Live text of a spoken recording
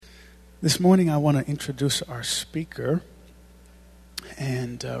This morning I want to introduce our speaker.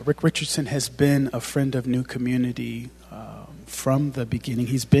 And Rick Richardson has been a friend of New Community from the beginning.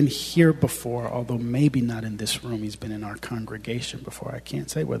 He's been here before, although maybe not in this room. He's been in our congregation before. I can't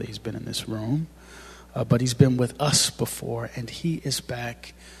say whether he's been in this room, but he's been with us before. And he is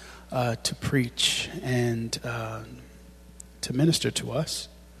back to preach and to minister to us.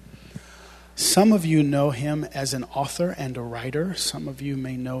 Some of you know him as an author and a writer. Some of you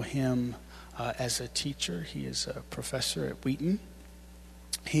may know him as a teacher. He is a professor at Wheaton.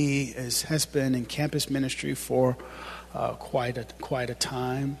 He has been in campus ministry for quite a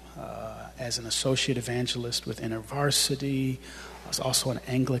time as an associate evangelist with InterVarsity. Was also an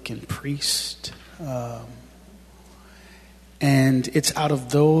Anglican priest. And it's out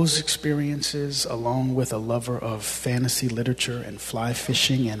of those experiences, along with a lover of fantasy literature and fly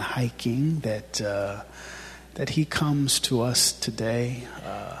fishing and hiking, that he comes to us today.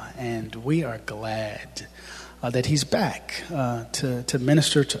 And we are glad that he's back to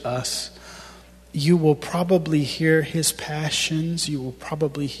minister to us. You will probably hear his passions. You will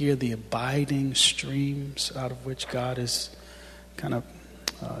probably hear the abiding streams out of which God has kind of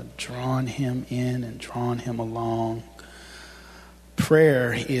drawn him in and drawn him along.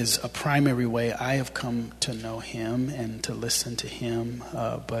 Prayer is a primary way I have come to know him and to listen to him,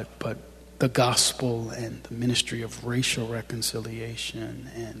 but the gospel and the ministry of racial reconciliation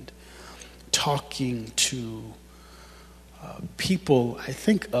and talking to people, I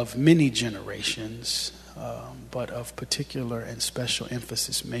think, of many generations, but of particular and special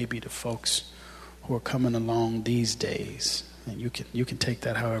emphasis maybe to folks who are coming along these days. And you can take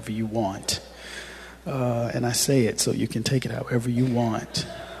that however you want. And I say it so you can take it however you want.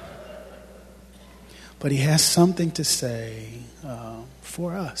 But he has something to say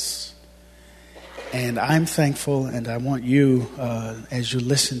for us. And I'm thankful, and I want you, as you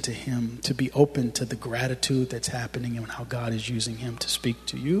listen to him, to be open to the gratitude that's happening and how God is using him to speak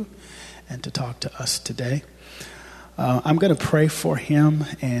to you and to talk to us today. I'm going to pray for him,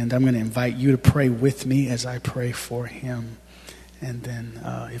 and I'm going to invite you to pray with me as I pray for him. And then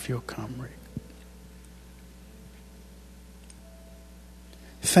if you'll come, Rick.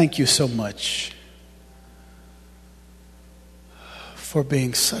 Thank you so much for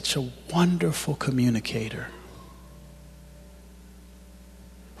being such a wonderful communicator,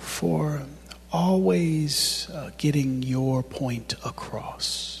 for always getting your point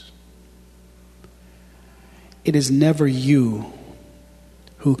across. It is never you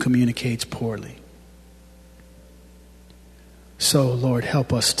who communicates poorly. So, Lord,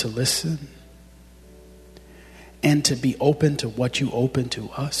 help us to listen and to be open to what you open to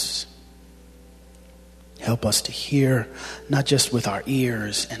us. Help us to hear, not just with our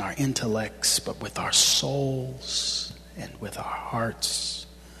ears and our intellects, but with our souls and with our hearts,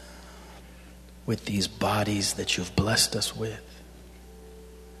 with these bodies that you've blessed us with.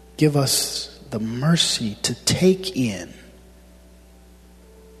 Give us the mercy to take in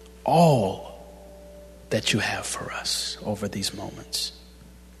all that you have for us over these moments.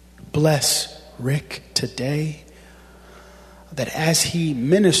 Bless Rick today, that as he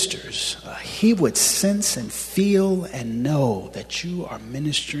ministers, he would sense and feel and know that you are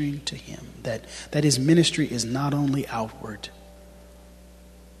ministering to him, that his ministry is not only outward,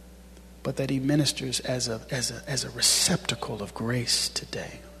 but that he ministers as a receptacle of grace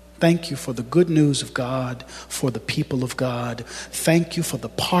today. Thank you for the good news of God, for the people of God. Thank you for the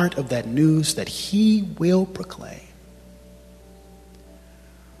part of that news that he will proclaim.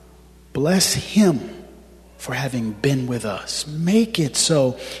 Bless him for having been with us. Make it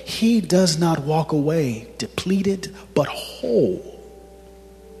so he does not walk away depleted, but whole.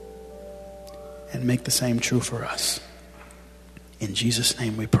 And make the same true for us. In Jesus'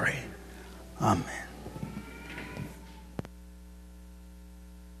 name we pray. Amen.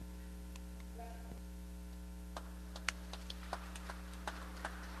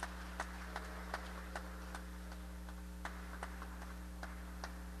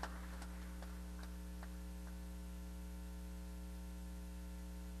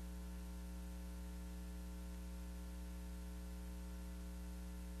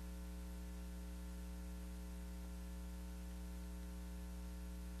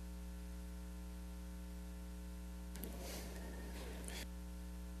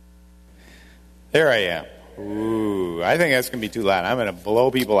 There I am. Ooh, I think that's going to be too loud. I'm going to blow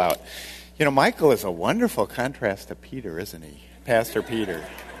people out. You know, Michael is a wonderful contrast to Peter, isn't he? Pastor Peter.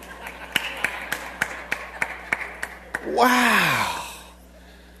 Wow.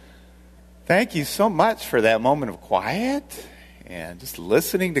 Thank you so much for that moment of quiet And just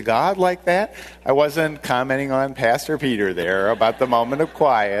listening to God like that. I wasn't commenting on Pastor Peter there about the moment of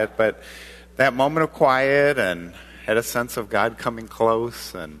quiet, but that moment of quiet, and had a sense of God coming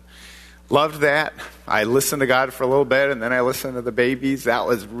close, and loved that. I listened to God for a little bit, and then I listened to the babies. That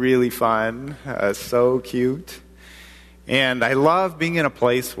was really fun. So cute. And I love being in a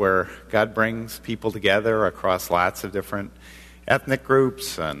place where God brings people together across lots of different ethnic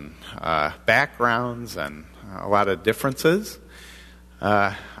groups and backgrounds and a lot of differences.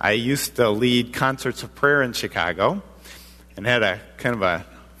 I used to lead concerts of prayer in Chicago and had a kind of a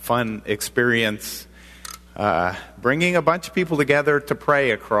fun experience bringing a bunch of people together to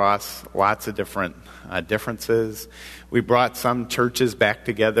pray across lots of different differences. We brought some churches back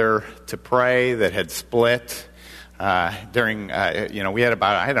together to pray that had split during, we had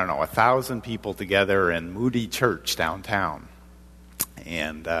about, 1,000 people together in Moody Church downtown.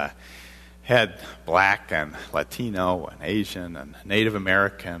 And had Black and Latino and Asian and Native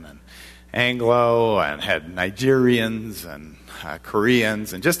American and Anglo, and had Nigerians and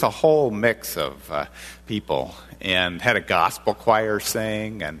Koreans, and just a whole mix of people, and had a gospel choir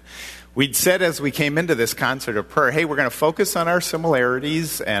sing. And we'd said as we came into this concert of prayer, hey, we're going to focus on our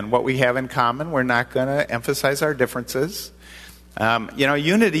similarities and what we have in common. We're not going to emphasize our differences.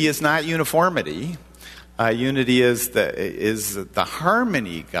 Unity is not uniformity. Unity is the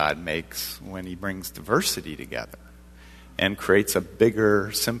harmony God makes when he brings diversity together and creates a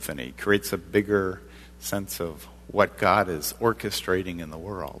bigger symphony, creates a bigger sense of what God is orchestrating in the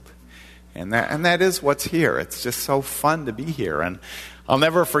world. And that is what's here. It's just so fun to be here. And I'll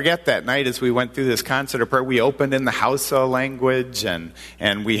never forget that night as we went through this concert of prayer. We opened in the Hausa language, and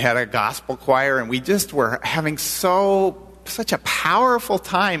we had a gospel choir, and we just were having such a powerful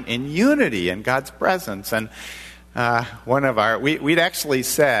time in unity in God's presence. And we'd actually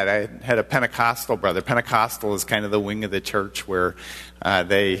said, I had a Pentecostal brother. Pentecostal is kind of the wing of the church where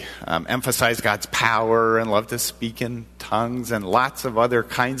they emphasize God's power and love to speak in tongues and lots of other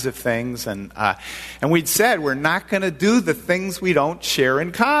kinds of things. And we'd said, we're not going to do the things we don't share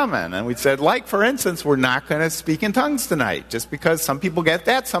in common. And we'd said, like, for instance, we're not going to speak in tongues tonight, just because some people get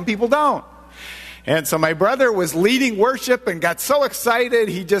that, some people don't. And so my brother was leading worship and got so excited,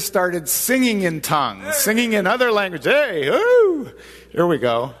 he just started singing in tongues, singing in other languages. Hey, ooh, here we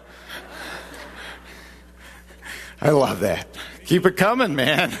go. I love that. Keep it coming,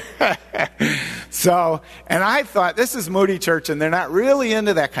 man. And I thought, this is Moody Church, and they're not really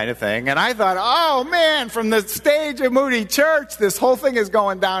into that kind of thing. And I thought, oh, man, from the stage of Moody Church, this whole thing is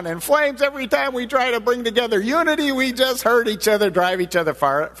going down in flames. Every time we try to bring together unity, we just hurt each other, drive each other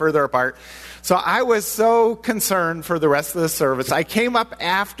further apart. So I was so concerned for the rest of the service. I came up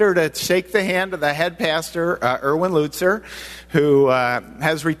after to shake the hand of the head pastor, Erwin Lutzer, who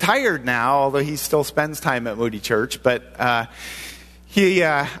has retired now, although he still spends time at Moody Church. But I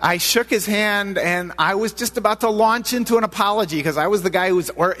shook his hand, and I was just about to launch into an apology because I was the guy who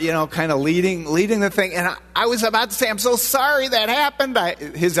was, kind of leading the thing. And I was about to say, I'm so sorry that happened.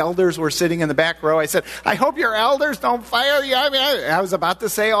 His elders were sitting in the back row. I said, I hope your elders don't fire you. I was about to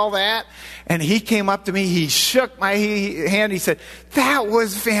say all that. And he came up to me. He shook my hand. He said, that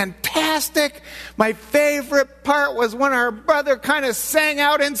was fantastic. My favorite part was when our brother kind of sang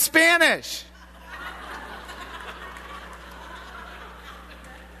out in Spanish.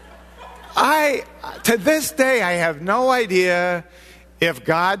 To this day, I have no idea if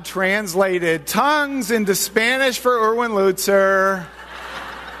God translated tongues into Spanish for Erwin Lutzer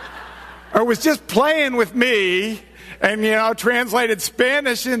or was just playing with me and, translated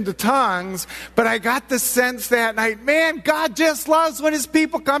Spanish into tongues. But I got the sense that night, man, God just loves when his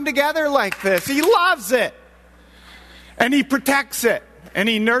people come together like this. He loves it. And he protects it. And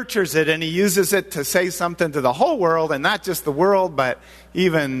he nurtures it, and he uses it to say something to the whole world, and not just the world, but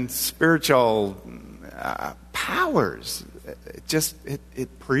even spiritual powers.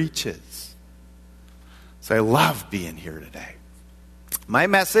 It preaches. So I love being here today. My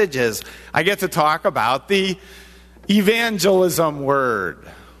message is I get to talk about the evangelism word.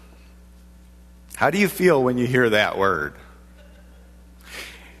 How do you feel when you hear that word?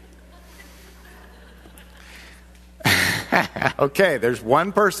 Okay, there's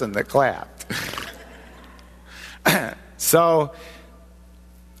one person that clapped. So,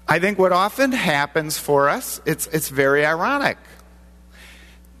 I think what often happens for us, it's very ironic.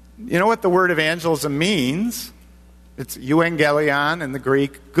 You know what the word evangelism means? It's euangelion in the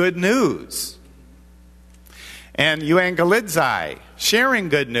Greek, good news. And euangelizai, sharing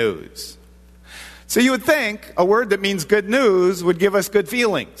good news. So you would think a word that means good news would give us good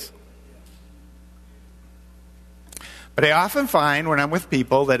feelings. But I often find when I'm with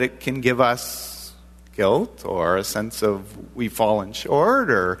people that it can give us guilt or a sense of we've fallen short,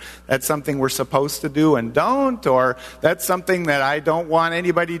 or that's something we're supposed to do and don't, or that's something that I don't want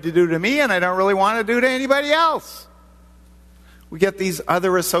anybody to do to me and I don't really want to do to anybody else. We get these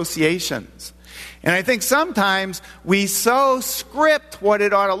other associations. And I think sometimes we so script what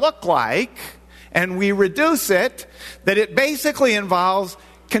it ought to look like and we reduce it that it basically involves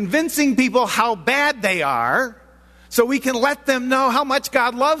convincing people how bad they are so we can let them know how much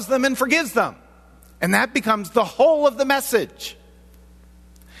God loves them and forgives them. And that becomes the whole of the message.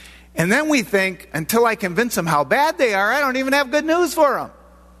 And then we think, until I convince them how bad they are, I don't even have good news for them.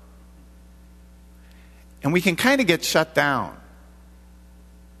 And we can kind of get shut down.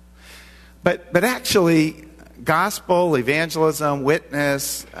 But actually, gospel, evangelism,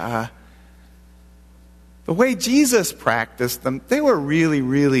 witness, the way Jesus practiced them, they were really,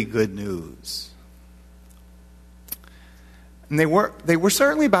 really good news. And they were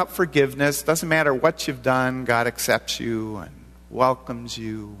certainly about forgiveness. Doesn't matter what you've done, God accepts you and welcomes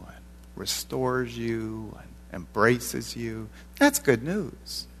you and restores you and embraces you. That's good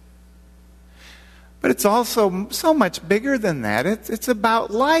news. But it's also so much bigger than that. It's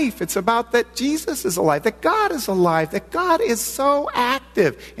about life. It's about that Jesus is alive, that God is alive, that God is so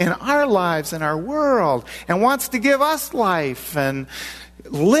active in our lives, in our world, and wants to give us life and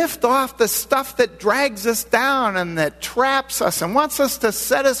lift off the stuff that drags us down and that traps us and wants us to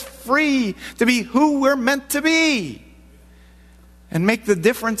set us free to be who we're meant to be and make the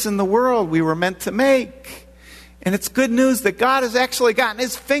difference in the world we were meant to make. And it's good news that God has actually gotten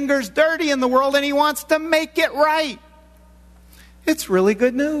his fingers dirty in the world and he wants to make it right. It's really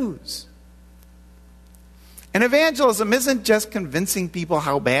good news. And evangelism isn't just convincing people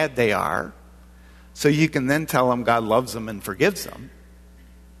how bad they are so you can then tell them God loves them and forgives them.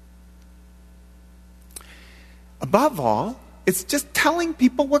 Above all, it's just telling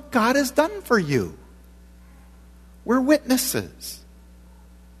people what God has done for you. We're witnesses.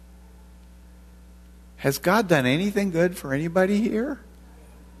 Has God done anything good for anybody here?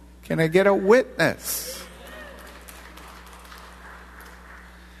 Can I get a witness?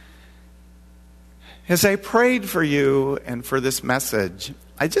 As I prayed for you and for this message,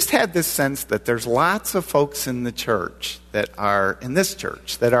 I just had this sense that there's lots of folks in the church that are, in this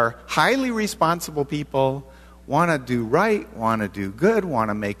church, that are highly responsible people, want to do right, want to do good, want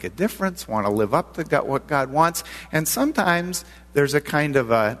to make a difference, want to live up to what God wants. And sometimes there's a kind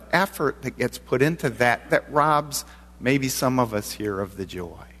of an effort that gets put into that robs maybe some of us here of the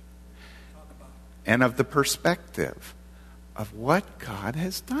joy and of the perspective of what God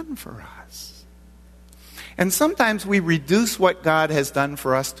has done for us. And sometimes we reduce what God has done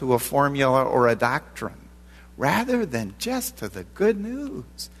for us to a formula or a doctrine rather than just to the good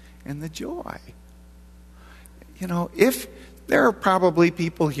news and the joy. You know, if there are probably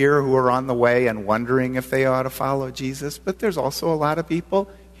people here who are on the way and wondering if they ought to follow Jesus, but there's also a lot of people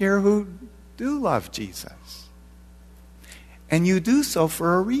here who do love Jesus. And you do so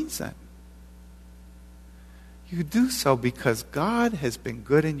for a reason. You do so because God has been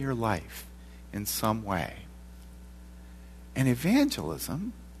good in your life in some way. And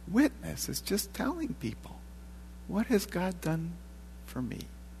evangelism, witness, is just telling people, what has God done for me?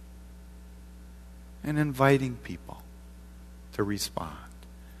 And inviting people to respond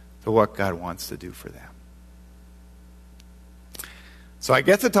to what God wants to do for them. So I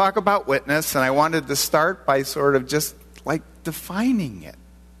get to talk about witness, and I wanted to start by sort of just like defining it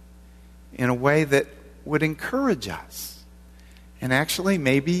in a way that would encourage us. And actually,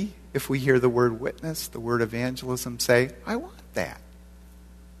 maybe if we hear the word witness, the word evangelism, say, I want that.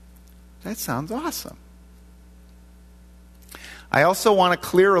 That sounds awesome. I also want to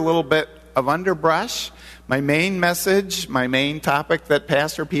clear a little bit of underbrush. My main message, my main topic that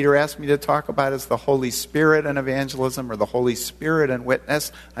Pastor Peter asked me to talk about is the Holy Spirit and evangelism, or the Holy Spirit and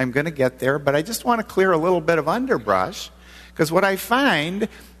witness. I'm going to get there, but I just want to clear a little bit of underbrush, because what I find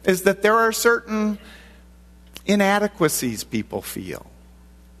is that there are certain inadequacies people feel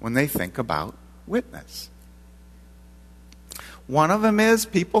when they think about witness. One of them is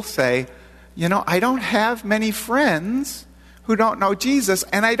people say, you know, I don't have many friends who don't know Jesus,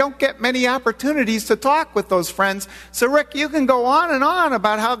 and I don't get many opportunities to talk with those friends. So Rick, you can go on and on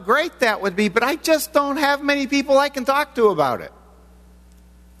about how great that would be, but I just don't have many people I can talk to about it.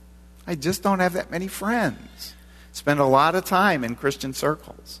 I just don't have that many friends. Spend a lot of time in Christian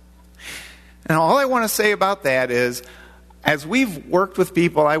circles. And all I want to say about that is, as we've worked with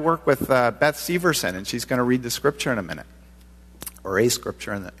people, I work with Beth Severson, and she's going to read the scripture in a minute, or a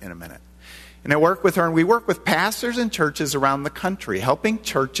scripture in a minute. And I work with her, and we work with pastors and churches around the country, helping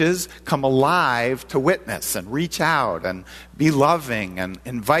churches come alive to witness and reach out and be loving and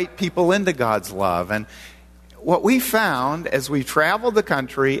invite people into God's love. And what we found as we traveled the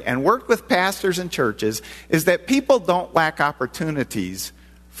country and worked with pastors and churches is that people don't lack opportunities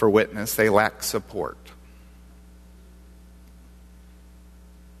for witness, they lack support.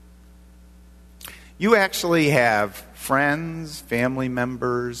 You actually have friends, family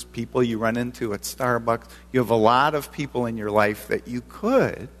members, people you run into at Starbucks. You have a lot of people in your life that you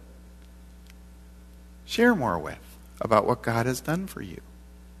could share more with about what God has done for you.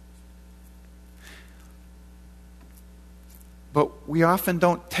 But we often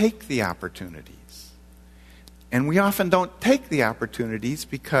don't take the opportunities. And we often don't take the opportunities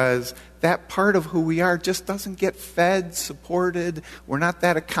because that part of who we are just doesn't get fed, supported. We're not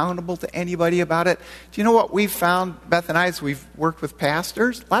that accountable to anybody about it. Do you know what we've found, Beth and I, as we've worked with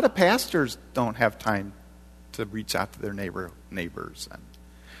pastors? A lot of pastors don't have time to reach out to their neighbors. And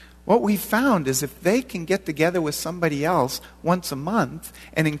what we found is if they can get together with somebody else once a month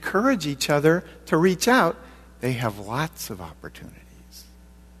and encourage each other to reach out, they have lots of opportunities.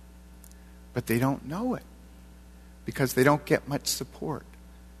 But they don't know it because they don't get much support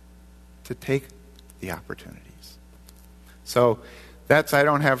to take the opportunities. So that's I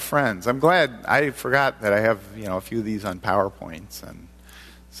don't have friends. I'm glad I forgot that I have, a few of these on PowerPoints. And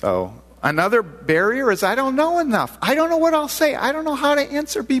so another barrier is I don't know enough. I don't know what I'll say. I don't know how to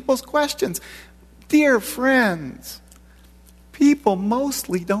answer people's questions. Dear friends, people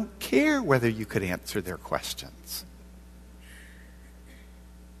mostly don't care whether you could answer their questions.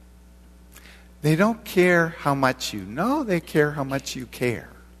 They don't care how much you know, they care how much you care.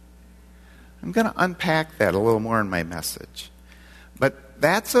 I'm going to unpack that a little more in my message. But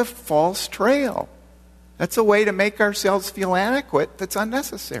that's a false trail. That's a way to make ourselves feel inadequate that's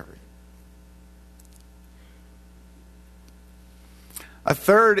unnecessary. A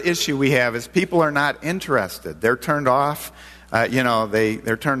third issue we have is people are not interested. They're turned off.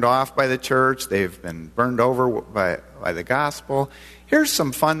 They're turned off by the church. They've been burned over by the gospel. Here's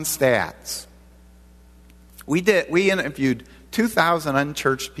some fun stats. We interviewed 2,000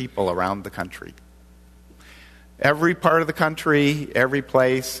 unchurched people around the country. Every part of the country, every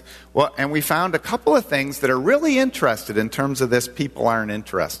place. Well, and we found a couple of things that are really interested in terms of this people aren't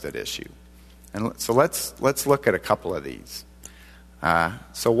interested issue. And so let's look at a couple of these.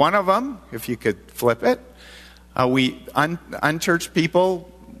 So one of them, if you could flip it, unchurched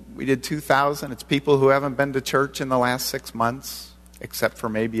people, we did 2,000. It's people who haven't been to church in the last 6 months, except for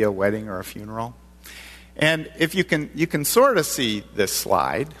maybe a wedding or a funeral. And if you can sort of see this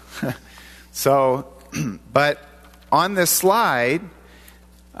slide. But on this slide,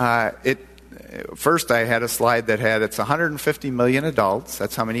 first I had a slide that had it's 150 million adults.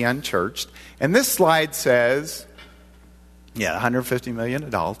 That's how many unchurched. And this slide says, 150 million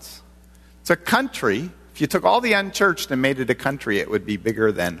adults. It's a country. If you took all the unchurched and made it a country, it would be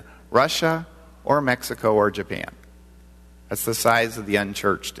bigger than Russia or Mexico or Japan. That's the size of the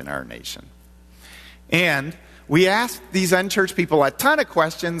unchurched in our nation. And we asked these unchurched people a ton of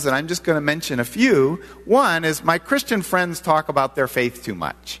questions, and I'm just going to mention a few. One is, my Christian friends talk about their faith too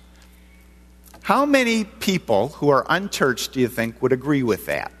much. How many people who are unchurched do you think would agree with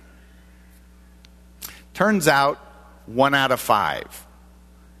that? Turns out 1 out of 5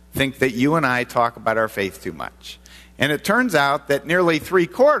 think that you and I talk about our faith too much. And it turns out that nearly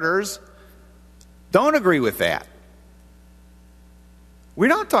 3/4 don't agree with that. We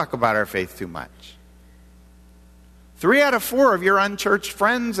don't talk about our faith too much. 3 out of 4 of your unchurched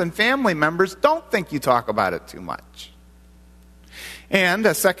friends and family members don't think you talk about it too much. And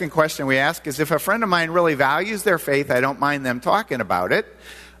a second question we ask is, if a friend of mine really values their faith, I don't mind them talking about it.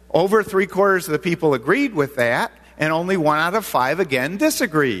 Over 3/4 of the people agreed with that, and only 1 out of 5 again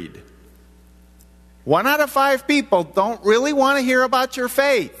disagreed. 1 out of 5 people don't really want to hear about your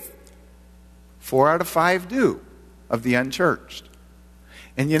faith. 4 out of 5 do, of the unchurched.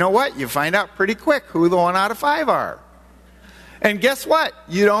 And you know what? You find out pretty quick who the 1 out of 5 are. And guess what?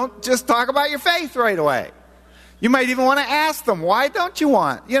 You don't just talk about your faith right away. You might even want to ask them, why don't you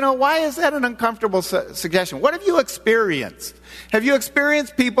want? Why is that an uncomfortable suggestion? What have you experienced? Have you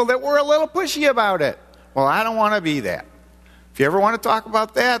experienced people that were a little pushy about it? Well, I don't want to be that. If you ever want to talk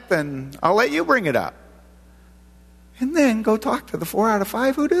about that, then I'll let you bring it up. And then go talk to the 4 out of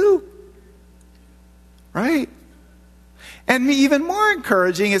 5 who do. Right? And even more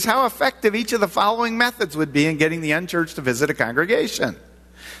encouraging is how effective each of the following methods would be in getting the unchurched to visit a congregation.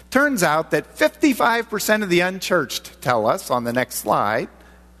 Turns out that 55% of the unchurched tell us on the next slide,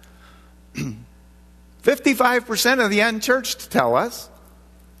 55% of the unchurched tell us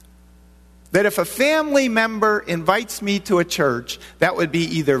that if a family member invites me to a church, that would be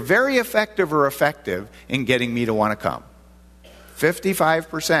either very effective or effective in getting me to want to come.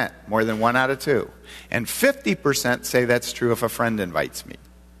 55%, more than 1 out of 2. And 50% say that's true if a friend invites me.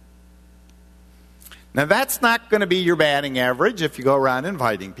 Now that's not going to be your batting average if you go around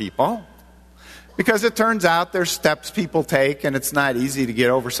inviting people, because it turns out there's steps people take and it's not easy to get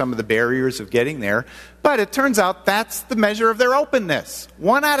over some of the barriers of getting there. But it turns out that's the measure of their openness.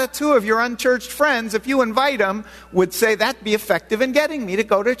 1 out of 2 of your unchurched friends, if you invite them, would say that'd be effective in getting me to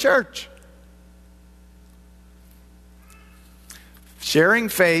go to church. Sharing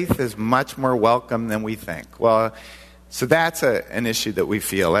faith is much more welcome than we think. Well, so that's an issue that we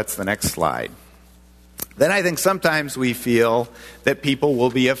feel. That's the next slide. Then I think sometimes we feel that people will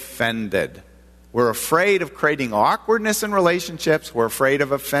be offended. We're afraid of creating awkwardness in relationships. We're afraid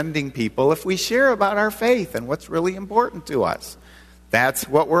of offending people if we share about our faith and what's really important to us. That's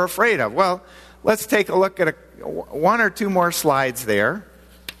what we're afraid of. Well, let's take a look at 1 or 2 more slides there.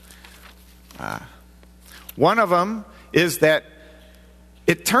 One of them is that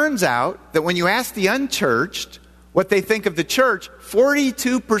it turns out that when you ask the unchurched what they think of the church,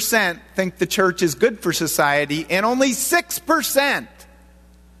 42% think the church is good for society, and only 6%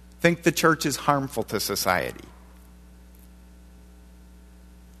 think the church is harmful to society.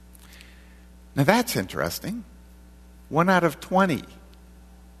 Now that's interesting. 1 out of 20.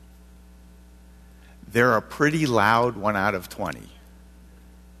 They're a pretty loud 1 out of 20.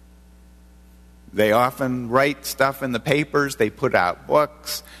 They often write stuff in the papers. They put out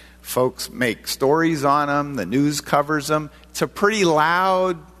books. Folks make stories on them. The news covers them. It's a pretty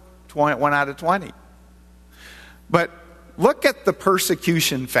loud 1 out of 20. But look at the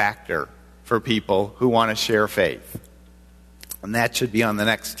persecution factor for people who want to share faith. And that should be on the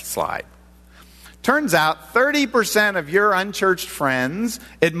next slide. Turns out 30% of your unchurched friends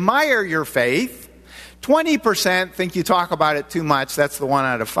admire your faith. 20% think you talk about it too much. That's the 1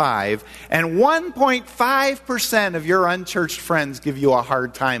 out of 5. And 1.5% of your unchurched friends give you a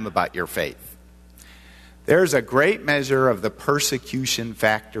hard time about your faith. There's a great measure of the persecution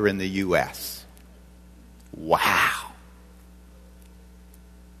factor in the U.S. Wow.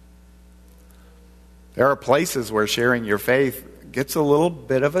 There are places where sharing your faith gets a little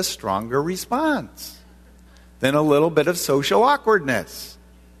bit of a stronger response than a little bit of social awkwardness.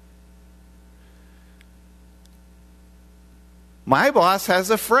 My boss has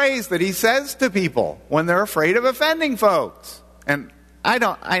a phrase that he says to people when they're afraid of offending folks. And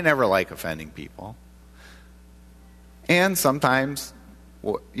I never like offending people. And sometimes,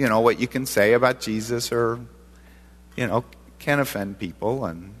 you know, what you can say about Jesus or, you know, can offend people,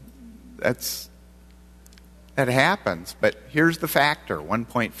 and that happens. But here's the factor,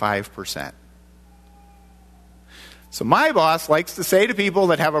 1.5%. So my boss likes to say to people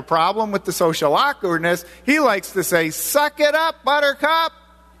that have a problem with the social awkwardness, he likes to say, "Suck it up, buttercup."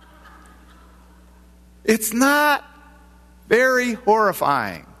 It's not very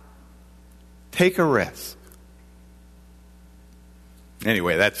horrifying. Take a risk.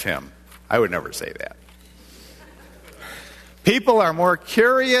 Anyway, that's him. I would never say that. People are more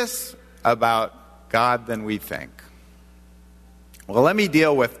curious about God than we think. Well, let me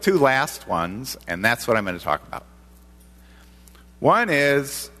deal with 2 last ones, and that's what I'm going to talk about. One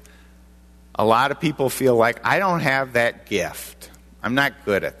is, a lot of people feel like, I don't have that gift. I'm not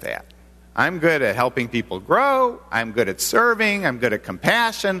good at that. I'm good at helping people grow. I'm good at serving. I'm good at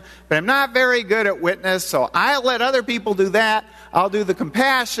compassion. But I'm not very good at witness, so I'll let other people do that. I'll do the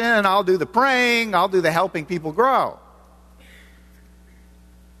compassion. I'll do the praying. I'll do the helping people grow.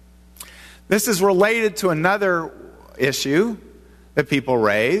 This is related to another issue that people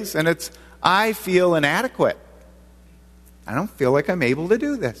raise, and it's, I feel inadequate. I don't feel like I'm able to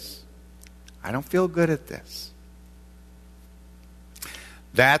do this. I don't feel good at this.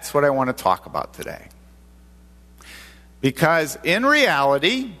 That's what I want to talk about today. Because in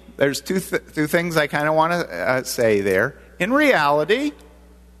reality, there's two things I kind of want to say there. In reality,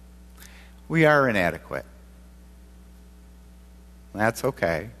 we are inadequate. That's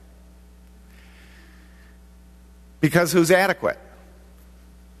okay. Because who's adequate?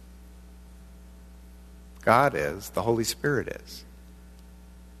 God is, the Holy Spirit is.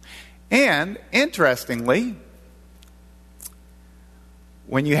 And, interestingly,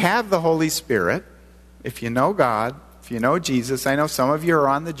 when you have the Holy Spirit, if you know God, if you know Jesus, I know some of you are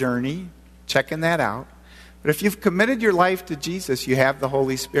on the journey, checking that out, but if you've committed your life to Jesus, you have the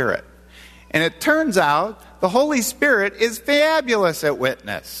Holy Spirit. And it turns out the Holy Spirit is fabulous at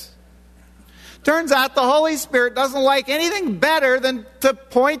witness. Turns out the Holy Spirit doesn't like anything better than to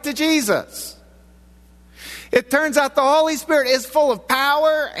point to Jesus. It turns out the Holy Spirit is full of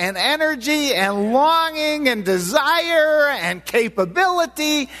power and energy and longing and desire and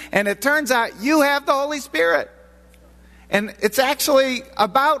capability. And it turns out you have the Holy Spirit. And it's actually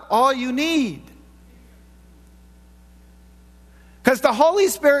about all you need. Because the Holy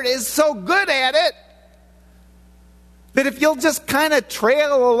Spirit is so good at it that if you'll just kind of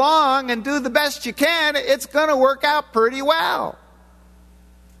trail along and do the best you can, it's going to work out pretty well.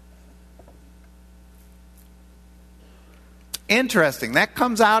 Interesting. That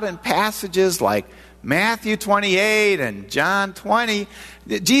comes out in passages like Matthew 28 and John 20.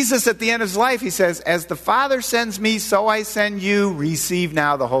 Jesus at the end of his life, he says, as the Father sends me, so I send you. Receive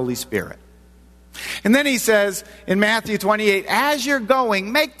now the Holy Spirit. And then he says in Matthew 28, as you're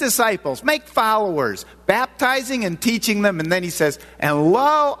going, make disciples, make followers, baptizing and teaching them. And then he says, and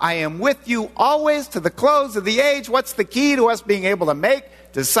lo, I am with you always to the close of the age. What's the key to us being able to make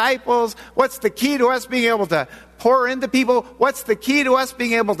disciples? What's the key to us being able to pour into people? What's the key to us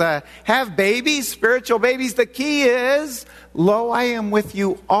being able to have babies, spiritual babies? The key is, lo, I am with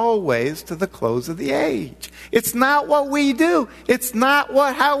you always to the close of the age. It's not what we do. It's not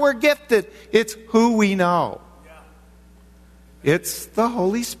how we're gifted. It's who we know. It's the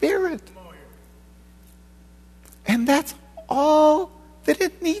Holy Spirit. And that's all that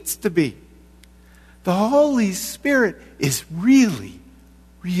it needs to be. The Holy Spirit is really,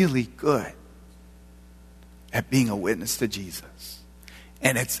 really good at being a witness to Jesus.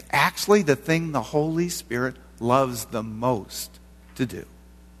 And it's actually the thing the Holy Spirit loves the most to do.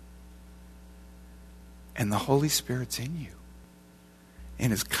 And the Holy Spirit's in you.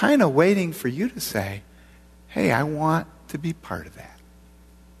 And is kind of waiting for you to say, hey, I want to be part of that.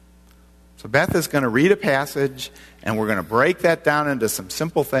 So Beth is going to read a passage, and we're going to break that down into some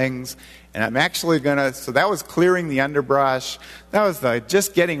simple things. And I'm actually going to, so that was clearing the underbrush. That was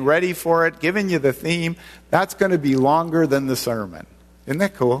just getting ready for it, giving you the theme. That's going to be longer than the sermon. Isn't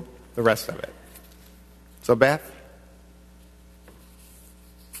that cool? The rest of it. So Beth.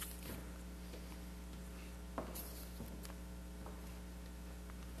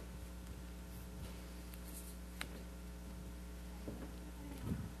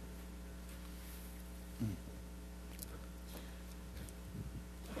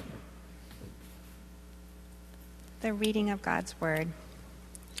 The reading of God's Word.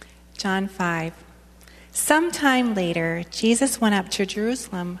 John 5. Sometime later, Jesus went up to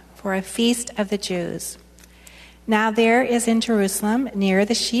Jerusalem for a feast of the Jews. Now there is in Jerusalem, near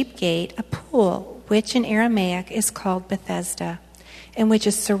the sheep gate, a pool, which in Aramaic is called Bethesda, and which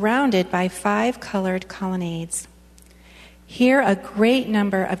is surrounded by 5 colored colonnades. Here a great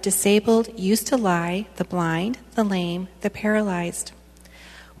number of disabled used to lie, the blind, the lame, the paralyzed.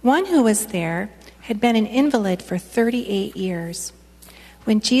 One who was there had been an invalid for 38 years.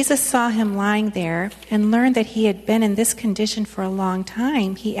 When Jesus saw him lying there and learned that he had been in this condition for a long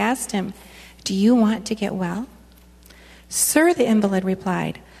time, he asked him, "Do you want to get well?" "Sir," the invalid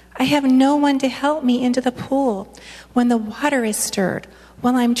replied, "I have no one to help me into the pool. When the water is stirred,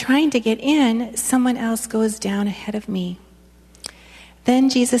 while I'm trying to get in, someone else goes down ahead of me." Then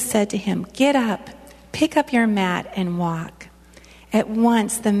Jesus said to him, "Get up, pick up your mat and walk." At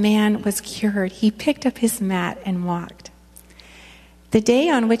once the man was cured. He picked up his mat and walked. The day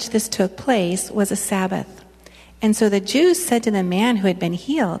on which this took place was a Sabbath. And so the Jews said to the man who had been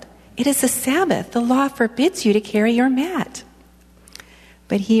healed, "It is a Sabbath. The law forbids you to carry your mat."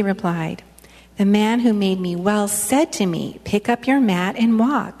 But he replied, "The man who made me well said to me, 'Pick up your mat and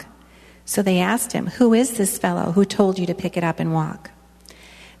walk.'" So they asked him, "Who is this fellow who told you to pick it up and walk?"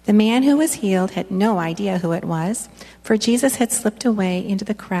 The man who was healed had no idea who it was, for Jesus had slipped away into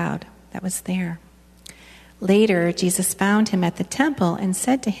the crowd that was there. Later, Jesus found him at the temple and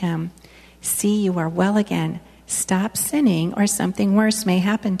said to him, "See, you are well again. Stop sinning, or something worse may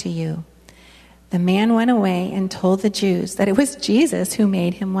happen to you." The man went away and told the Jews that it was Jesus who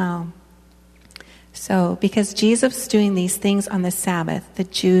made him well. So, because Jesus was doing these things on the Sabbath, the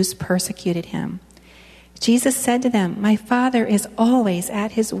Jews persecuted him. Jesus said to them, "My Father is always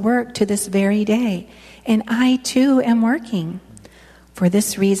at his work to this very day, and I too am working." For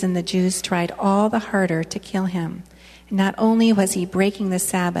this reason, the Jews tried all the harder to kill him. Not only was he breaking the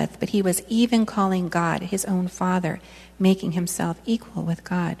Sabbath, but he was even calling God his own Father, making himself equal with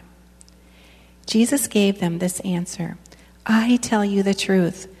God. Jesus gave them this answer, "I tell you the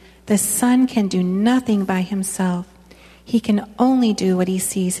truth. The Son can do nothing by himself. He can only do what he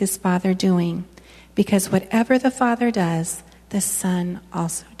sees his Father doing, because whatever the Father does, the Son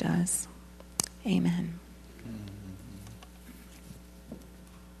also does." Amen.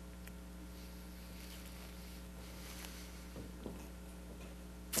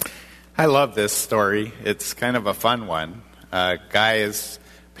 I love this story. It's kind of a fun one. A guy is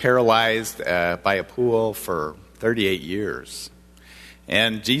paralyzed by a pool for 38 years.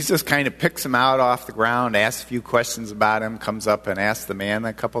 And Jesus kind of picks him out off the ground, asks a few questions about him, comes up and asks the man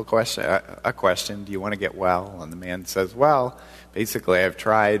a question, do you want to get well? And the man says, well, basically I've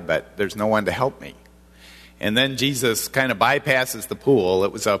tried, but there's no one to help me. And then Jesus kind of bypasses the pool.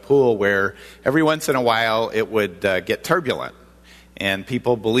 It was a pool where every once in a while it would get turbulent. And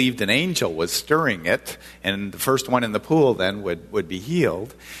people believed an angel was stirring it, and the first one in the pool then would be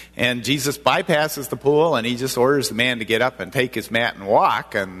healed. And Jesus bypasses the pool, and he just orders the man to get up and take his mat and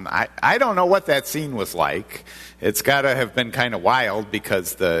walk. And I don't know what that scene was like. It's got to have been kind of wild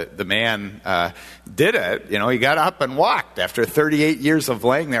because the man did it. You know, he got up and walked after 38 years of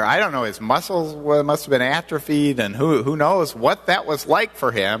laying there. I don't know, his muscles must have been atrophied, and who knows what that was like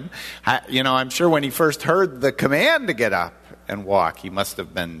for him. I'm sure when he first heard the command to get up and walk, he must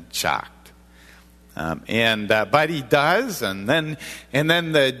have been shocked. But he does, and then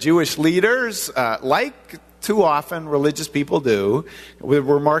the Jewish leaders, like too often religious people do,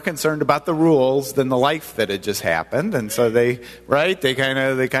 were more concerned about the rules than the life that had just happened, and so they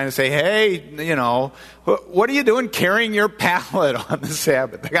kind of say, hey, what are you doing carrying your pallet on the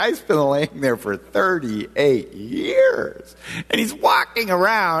Sabbath? The guy's been laying there for 38 years, and he's walking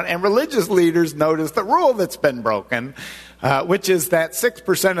around, and religious leaders notice the rule that's been broken. Which is that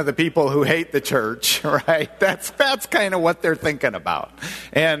 6% of the people who hate the church, right? That's kind of what they're thinking about.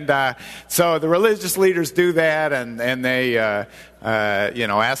 And so the religious leaders do that, and they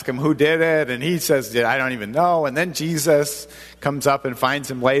ask him who did it, and he says, I don't even know. And then Jesus comes up and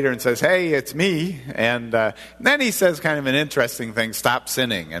finds him later and says, hey, it's me. And then he says kind of an interesting thing, stop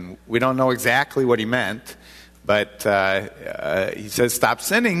sinning. And we don't know exactly what he meant, but he says, stop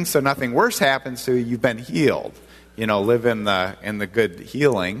sinning so nothing worse happens to you. You've been healed. Live in the good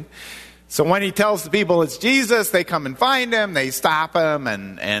healing. So when he tells the people it's Jesus, they come and find him, they stop him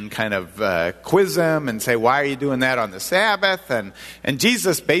and kind of quiz him and say, why are you doing that on the Sabbath? And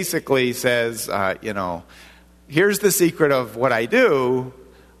Jesus basically says, here's the secret of what I do.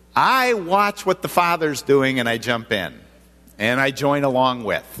 I watch what the Father's doing and I jump in. And I join along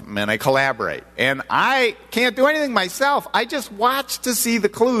with, and I collaborate. And I can't do anything myself. I just watch to see the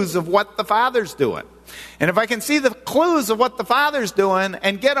clues of what the Father's doing. And if I can see the clues of what the Father's doing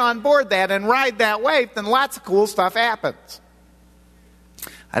and get on board that and ride that wave, then lots of cool stuff happens.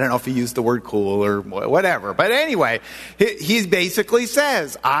 I don't know if he used the word cool or whatever. But anyway, he basically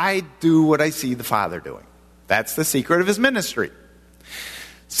says, I do what I see the Father doing. That's the secret of his ministry.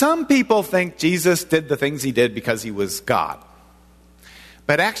 Some people think Jesus did the things he did because he was God.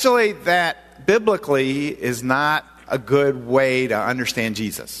 But actually, that biblically is not a good way to understand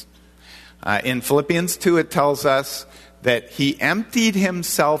Jesus. In Philippians 2, it tells us that he emptied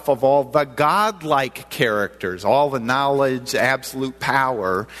himself of all the godlike characters, all the knowledge, absolute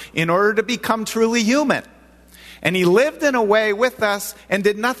power, in order to become truly human. And he lived in a way with us and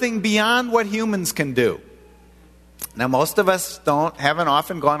did nothing beyond what humans can do. Now, most of us haven't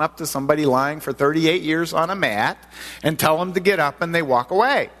often gone up to somebody lying for 38 years on a mat and tell them to get up and they walk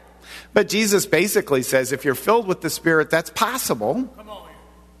away. But Jesus basically says if you're filled with the Spirit, that's possible.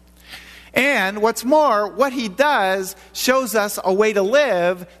 And what's more, what he does shows us a way to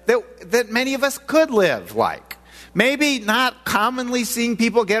live that many of us could live like. Maybe not commonly seeing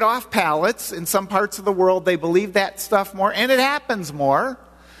people get off pallets. In some parts of the world, they believe that stuff more, and it happens more.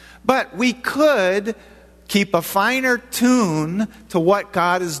 But we could keep a finer tune to what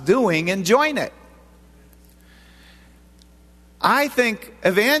God is doing and join it. I think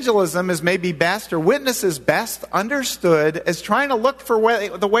evangelism is maybe best, or witness is best understood as trying to look for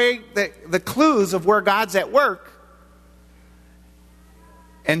the clues of where God's at work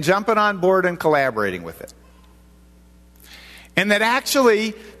and jumping on board and collaborating with it. And that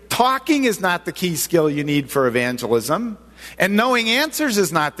actually talking is not the key skill you need for evangelism. And knowing answers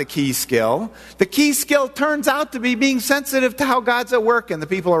is not the key skill. The key skill turns out to be being sensitive to how God's at work in the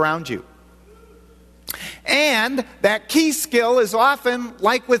people around you. And that key skill is often,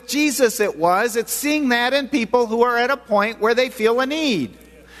 like with Jesus it's seeing that in people who are at a point where they feel a need.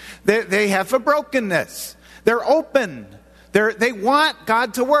 They have a brokenness. They're open. They want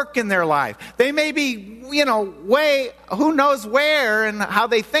God to work in their life. They may be, way, who knows where and how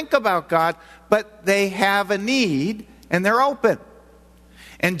they think about God, but they have a need. And they're open.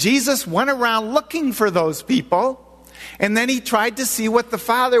 And Jesus went around looking for those people. And then he tried to see what the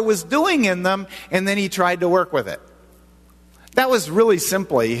Father was doing in them. And then he tried to work with it. That was really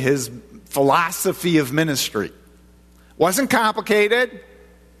simply his philosophy of ministry. Wasn't complicated.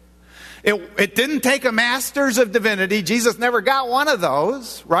 It didn't take a master's of divinity. Jesus never got one of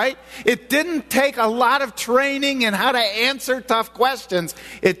those, right? It didn't take a lot of training in how to answer tough questions.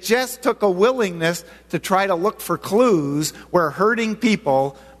 It just took a willingness to try to look for clues where hurting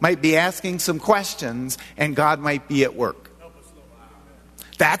people might be asking some questions and God might be at work.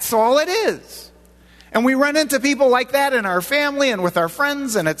 That's all it is. And we run into people like that in our family and with our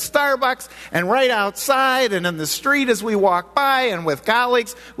friends and at Starbucks and right outside and in the street as we walk by and with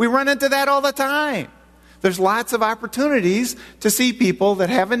colleagues. We run into that all the time. There's lots of opportunities to see people that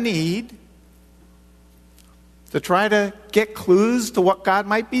have a need, to try to get clues to what God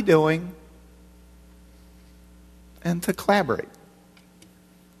might be doing, and to collaborate,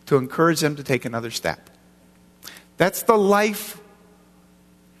 to encourage them to take another step. That's the life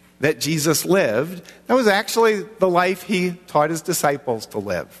that Jesus lived. That was actually the life he taught his disciples to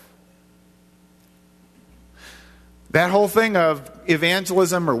live. That whole thing of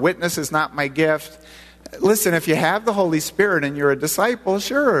evangelism or witness is not my gift. Listen, if you have the Holy Spirit and you're a disciple,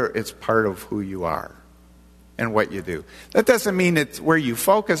 sure, it's part of who you are and what you do. That doesn't mean it's where you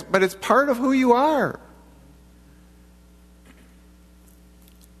focus, but it's part of who you are.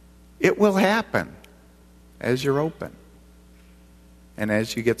 It will happen as you're open. And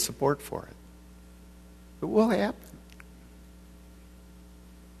as you get support for it. It will happen.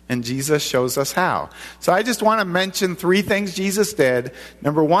 And Jesus shows us how. So I just want to mention 3 things Jesus did.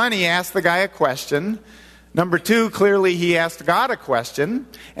 Number 1, he asked the guy a question. Number 2, clearly he asked God a question.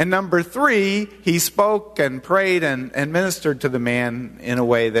 And number 3, he spoke and prayed and ministered to the man in a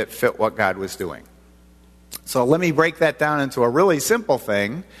way that fit what God was doing. So let me break that down into a really simple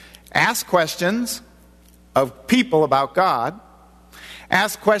thing. Ask questions of people about God.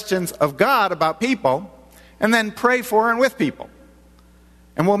 Ask questions of God about people, and then pray for and with people.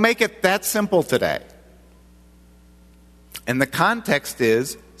 And we'll make it that simple today. And the context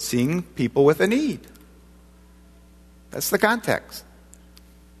is seeing people with a need. That's the context.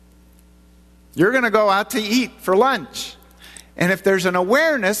 You're going to go out to eat for lunch. And if there's an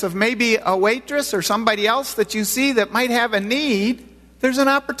awareness of maybe a waitress or somebody else that you see that might have a need, there's an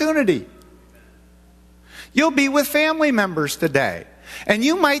opportunity. You'll be with family members today. And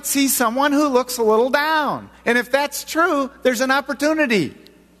you might see someone who looks a little down. And if that's true, there's an opportunity.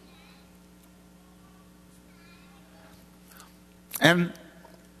 And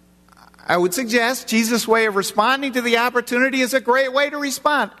I would suggest Jesus' way of responding to the opportunity is a great way to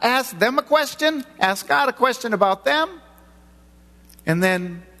respond. Ask them a question, ask God a question about them, and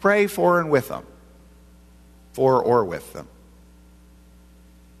then pray for and with them. For or with them.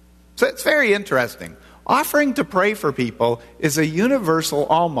 So it's very interesting. Offering to pray for people is a universal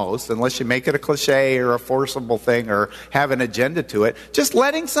almost, unless you make it a cliche or a forcible thing or have an agenda to it. Just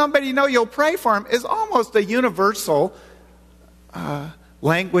letting somebody know you'll pray for them is almost a universal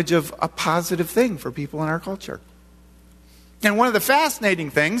language of a positive thing for people in our culture. And one of the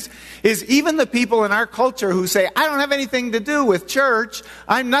fascinating things is even the people in our culture who say, I don't have anything to do with church,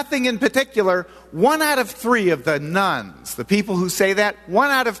 I'm nothing in particular, 1 out of 3 of the nuns, the people who say that,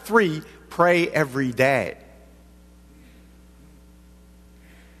 1 out of 3 pray every day.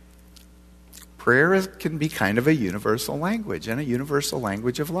 Prayer can be kind of a universal language and a universal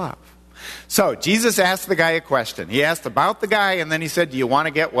language of love. So Jesus asked the guy a question. He asked about the guy and then he said, do you want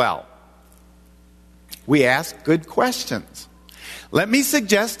to get well? We ask good questions. Let me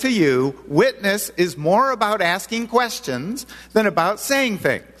suggest to you, witness is more about asking questions than about saying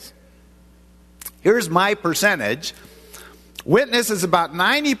things. Here's my percentage. Witness is about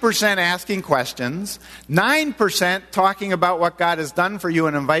 90% asking questions, 9% talking about what God has done for you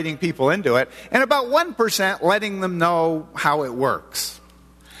and inviting people into it, and about 1% letting them know how it works.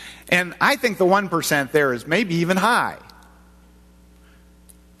 And I think the 1% there is maybe even high.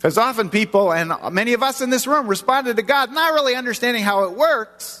 Because often people, and many of us in this room, responded to God not really understanding how it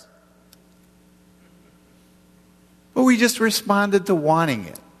works, but we just responded to wanting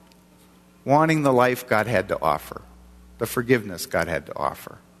it, wanting the life God had to offer. The forgiveness God had to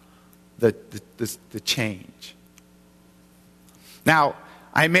offer. The change. Now,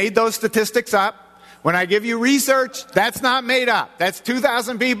 I made those statistics up. When I give you research, that's not made up. That's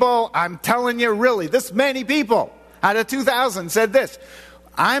 2,000 people. I'm telling you, really, this many people out of 2,000 said this.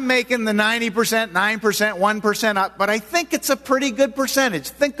 I'm making the 90%, 9%, 1% up, but I think it's a pretty good percentage.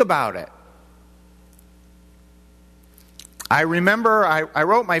 Think about it. I remember I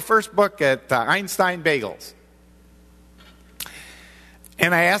wrote my first book at Einstein Bagels.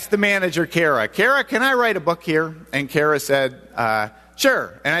 And I asked the manager, Kara, can I write a book here? And Kara said,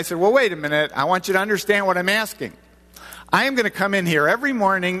 sure. And I said, well, wait a minute. I want you to understand what I'm asking. I am going to come in here every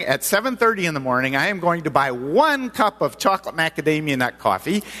morning at 7:30 in the morning. I am going to buy 1 cup of chocolate macadamia nut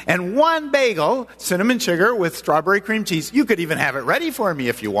coffee and 1 bagel, cinnamon sugar with strawberry cream cheese. You could even have it ready for me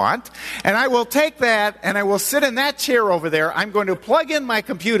if you want. And I will take that and I will sit in that chair over there. I'm going to plug in my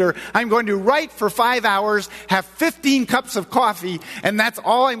computer. I'm going to write for 5 hours, have 15 cups of coffee, and that's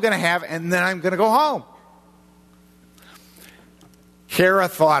all I'm going to have, and then I'm going to go home. Kara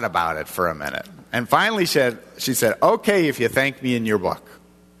thought about it for a minute. And finally she said, okay, if you thank me in your book.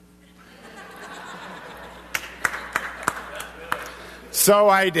 So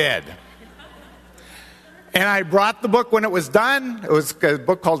I did. And I brought the book when it was done. It was a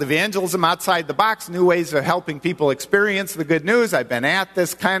book called Evangelism Outside the Box, New Ways of Helping People Experience the Good News. I've been at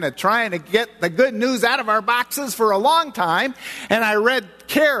this kind of trying to get the good news out of our boxes for a long time. And I read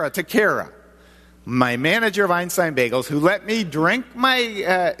Kara, my manager of Einstein Bagels, who let me drink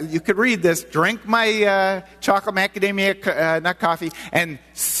my, you could read this, drink my chocolate macadamia nut coffee and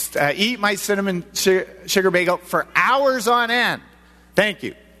eat my cinnamon sugar bagel for hours on end. Thank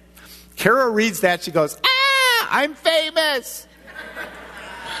you. Kara reads that. She goes, I'm famous.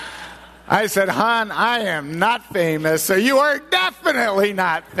 I said, hon, I am not famous, so you are definitely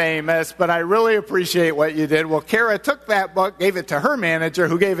not famous, but I really appreciate what you did. Well, Kara took that book, gave it to her manager,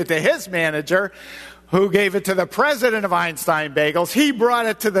 who gave it to his manager, who gave it to the president of Einstein Bagels. He brought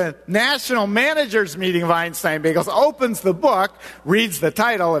it to the national managers meeting of Einstein Bagels, opens the book, reads the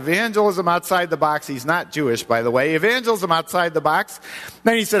title, Evangelism Outside the Box. He's not Jewish, by the way. Evangelism Outside the Box.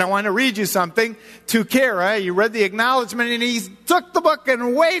 Then he said, I want to read you something to Kara. He read the acknowledgement, and he took the book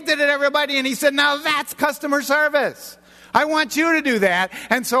and waved it at everybody, and he said, now that's customer service. I want you to do that.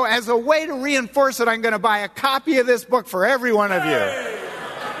 And so as a way to reinforce it, I'm going to buy a copy of this book for every one of you.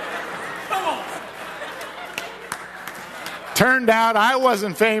 Come on. Turned out I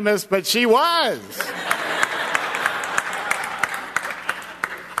wasn't famous, but she was.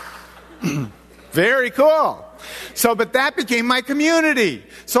 Very cool. So, but that became my community.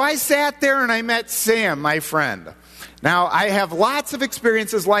 So I sat there and I met Sam, my friend. Now, I have lots of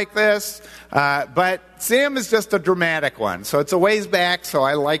experiences like this, but Sam is just a dramatic one. So it's a ways back, so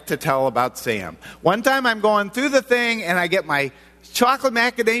I like to tell about Sam. One time I'm going through the thing and I get my chocolate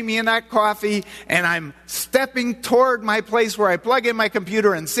macadamia nut coffee, and I'm stepping toward my place where I plug in my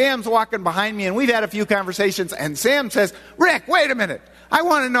computer, and Sam's walking behind me, and we've had a few conversations, and Sam says, Rick, wait a minute. I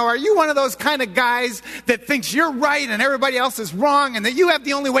want to know, are you one of those kind of guys that thinks you're right and everybody else is wrong and that you have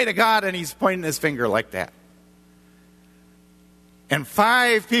the only way to God? And he's pointing his finger like that. And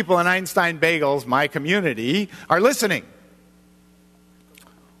 5 people in Einstein Bagels, my community, are listening.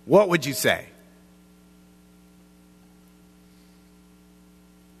 What would you say?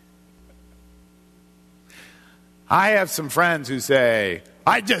 I have some friends who say,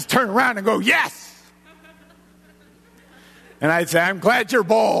 I just turn around and go, yes. And I'd say, I'm glad you're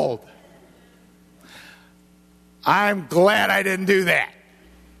bold. I'm glad I didn't do that.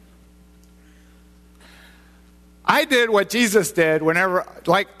 I did what Jesus did whenever,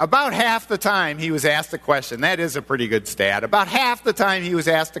 like about half the time he was asked a question. That is a pretty good stat. About half the time he was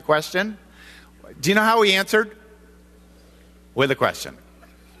asked a question. Do you know how he answered? With a question.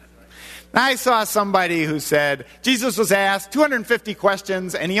 I saw somebody who said Jesus was asked 250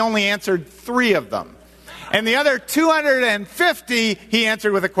 questions and he only answered 3 of them. And the other 250 he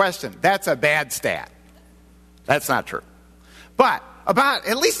answered with a question. That's a bad stat. That's not true. But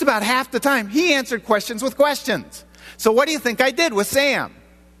at least about half the time he answered questions with questions. So what do you think I did with Sam?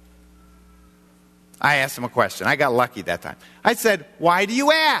 I asked him a question. I got lucky that time. I said, why do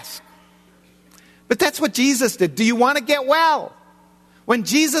you ask? But that's what Jesus did. Do you want to get well? When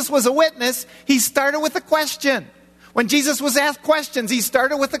Jesus was a witness, he started with a question. When Jesus was asked questions, he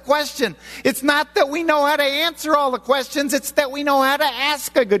started with a question. It's not that we know how to answer all the questions, it's that we know how to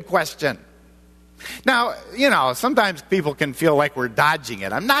ask a good question. Now, sometimes people can feel like we're dodging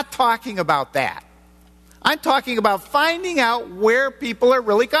it. I'm not talking about that. I'm talking about finding out where people are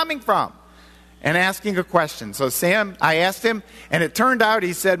really coming from and asking a question. So Sam, I asked him, and it turned out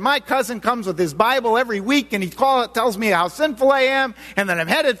he said, my cousin comes with his Bible every week, and he tells me how sinful I am, and that I'm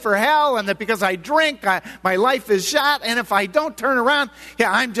headed for hell, and that because I drink, my life is shot, and if I don't turn around,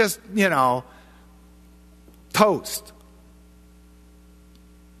 I'm just, toast.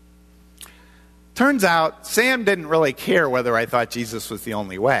 Turns out Sam didn't really care whether I thought Jesus was the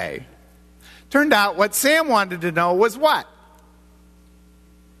only way. Turned out what Sam wanted to know was what?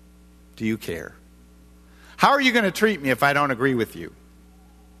 Do you care? How are you going to treat me if I don't agree with you?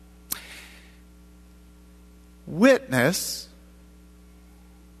 Witness,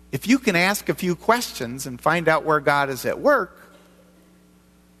 if you can ask a few questions and find out where God is at work,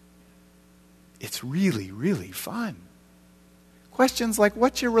 it's really, really fun. Questions like,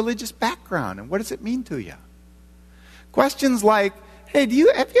 what's your religious background and what does it mean to you? Questions like, hey, have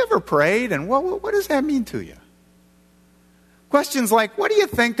you ever prayed and what does that mean to you? Questions like, what do you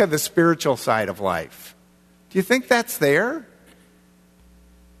think of the spiritual side of life? Do you think that's there?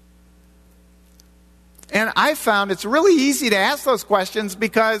 And I found it's really easy to ask those questions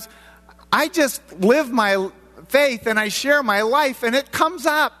because I just live my faith and I share my life and it comes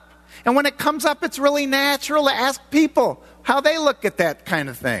up. And when it comes up, it's really natural to ask people how they look at that kind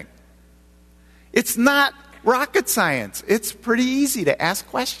of thing. It's not rocket science. It's pretty easy to ask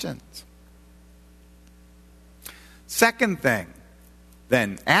questions. Second thing,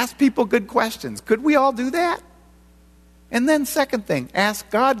 then, ask people good questions. Could we all do that? And then second thing, ask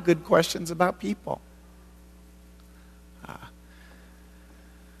God good questions about people.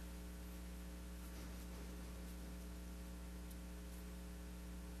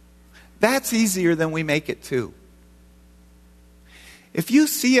 That's easier than we make it too. If you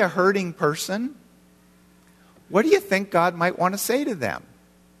see a hurting person, what do you think God might want to say to them?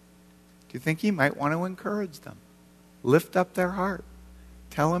 Do you think He might want to encourage them? Lift up their heart.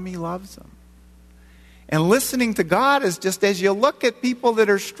 Tell them He loves them. And listening to God is just as you look at people that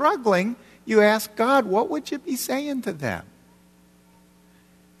are struggling, you ask God, what would you be saying to them?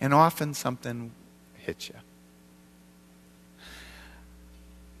 And often something hits you.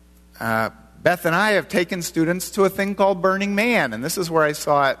 Beth and I have taken students to a thing called Burning Man, and this is where I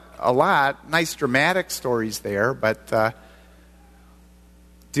saw it a lot. Nice dramatic stories there, but how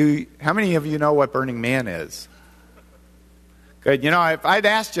many of you know what Burning Man is? Good. If I'd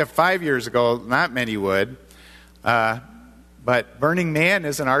asked you 5 years ago, not many would. But Burning Man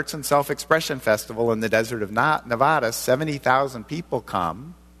is an arts and self-expression festival in the desert of Nevada. 70,000 people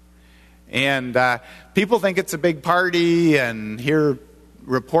come. And people think it's a big party and hear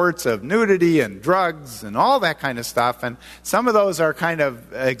reports of nudity and drugs and all that kind of stuff. And some of those are kind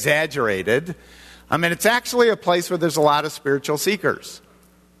of exaggerated. I mean, it's actually a place where there's a lot of spiritual seekers.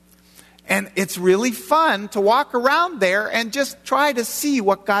 And it's really fun to walk around there and just try to see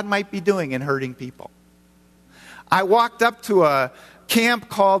what God might be doing in hurting people. I walked up to a camp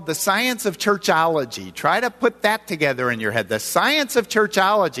called the Science of Churchology. Try to put that together in your head. The Science of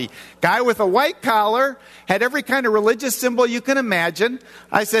Churchology. Guy with a white collar, had every kind of religious symbol you can imagine.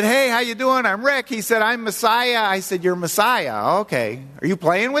 I said, hey, how you doing? I'm Rick. He said, I'm Messiah. I said, you're Messiah. Okay. Are you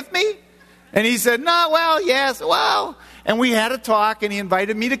playing with me? And he said, no, well, yes, well. And we had a talk, and he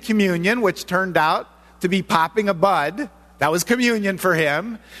invited me to communion, which turned out to be popping a bud. That was communion for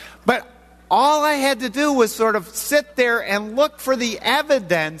him. But all I had to do was sort of sit there and look for the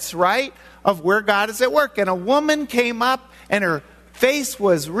evidence, right, of where God is at work. And a woman came up, and her face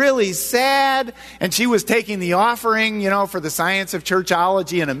was really sad, and she was taking the offering, for the Science of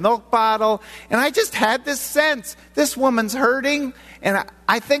Churchology in a milk bottle. And I just had this sense, this woman's hurting, and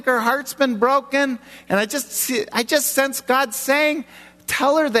I think her heart's been broken, and I just sense God saying,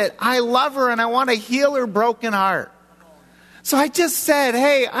 tell her that I love her and I want to heal her broken heart. So I just said,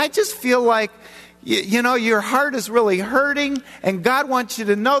 hey, I just feel like, your heart is really hurting, and God wants you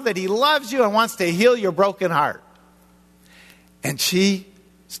to know that He loves you and wants to heal your broken heart. And she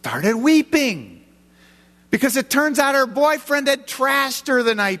started weeping because it turns out her boyfriend had trashed her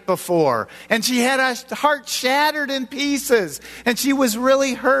the night before, and she had her heart shattered in pieces, and she was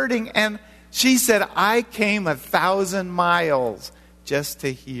really hurting. And she said, I came 1,000 miles just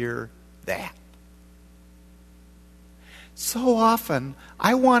to hear that. So often,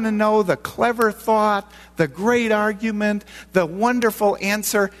 I want to know the clever thought, the great argument, the wonderful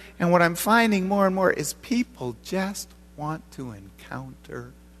answer. And what I'm finding more and more is people just want to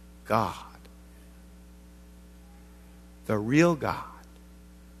encounter God. The real God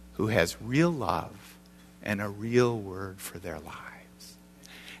who has real love and a real word for their lives.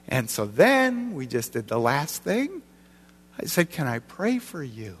 And so then we just did the last thing. I said, can I pray for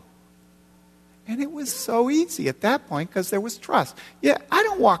you? And it was so easy at that point because there was trust. Yeah, I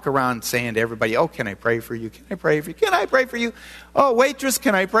don't walk around saying to everybody, oh, can I pray for you? Can I pray for you? Can I pray for you? Oh, waitress,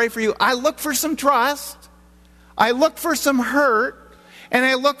 can I pray for you? I look for some trust. I look for some hurt. And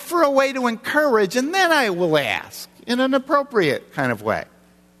I look for a way to encourage. And then I will ask in an appropriate kind of way.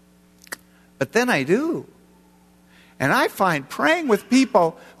 But then I do. And I find praying with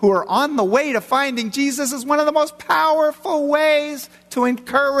people who are on the way to finding Jesus is one of the most powerful ways to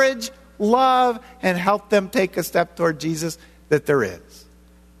encourage, love, and help them take a step toward Jesus that there is.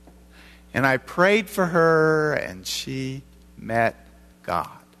 And I prayed for her, and she met God.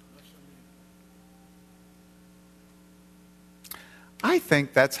 I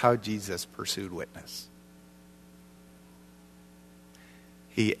think that's how Jesus pursued witness.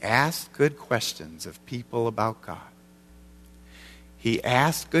 He asked good questions of people about God. He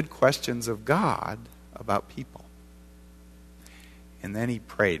asked good questions of God about people. And then he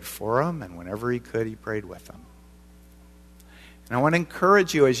prayed for them, and whenever he could, he prayed with them. And I want to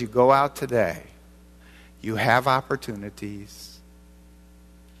encourage you as you go out today, you have opportunities.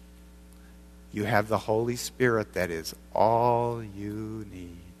 You have the Holy Spirit that is all you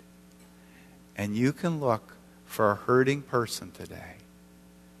need. And you can look for a hurting person today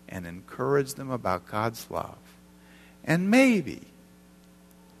and encourage them about God's love. And maybe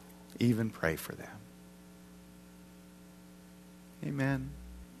even pray for them. Amen.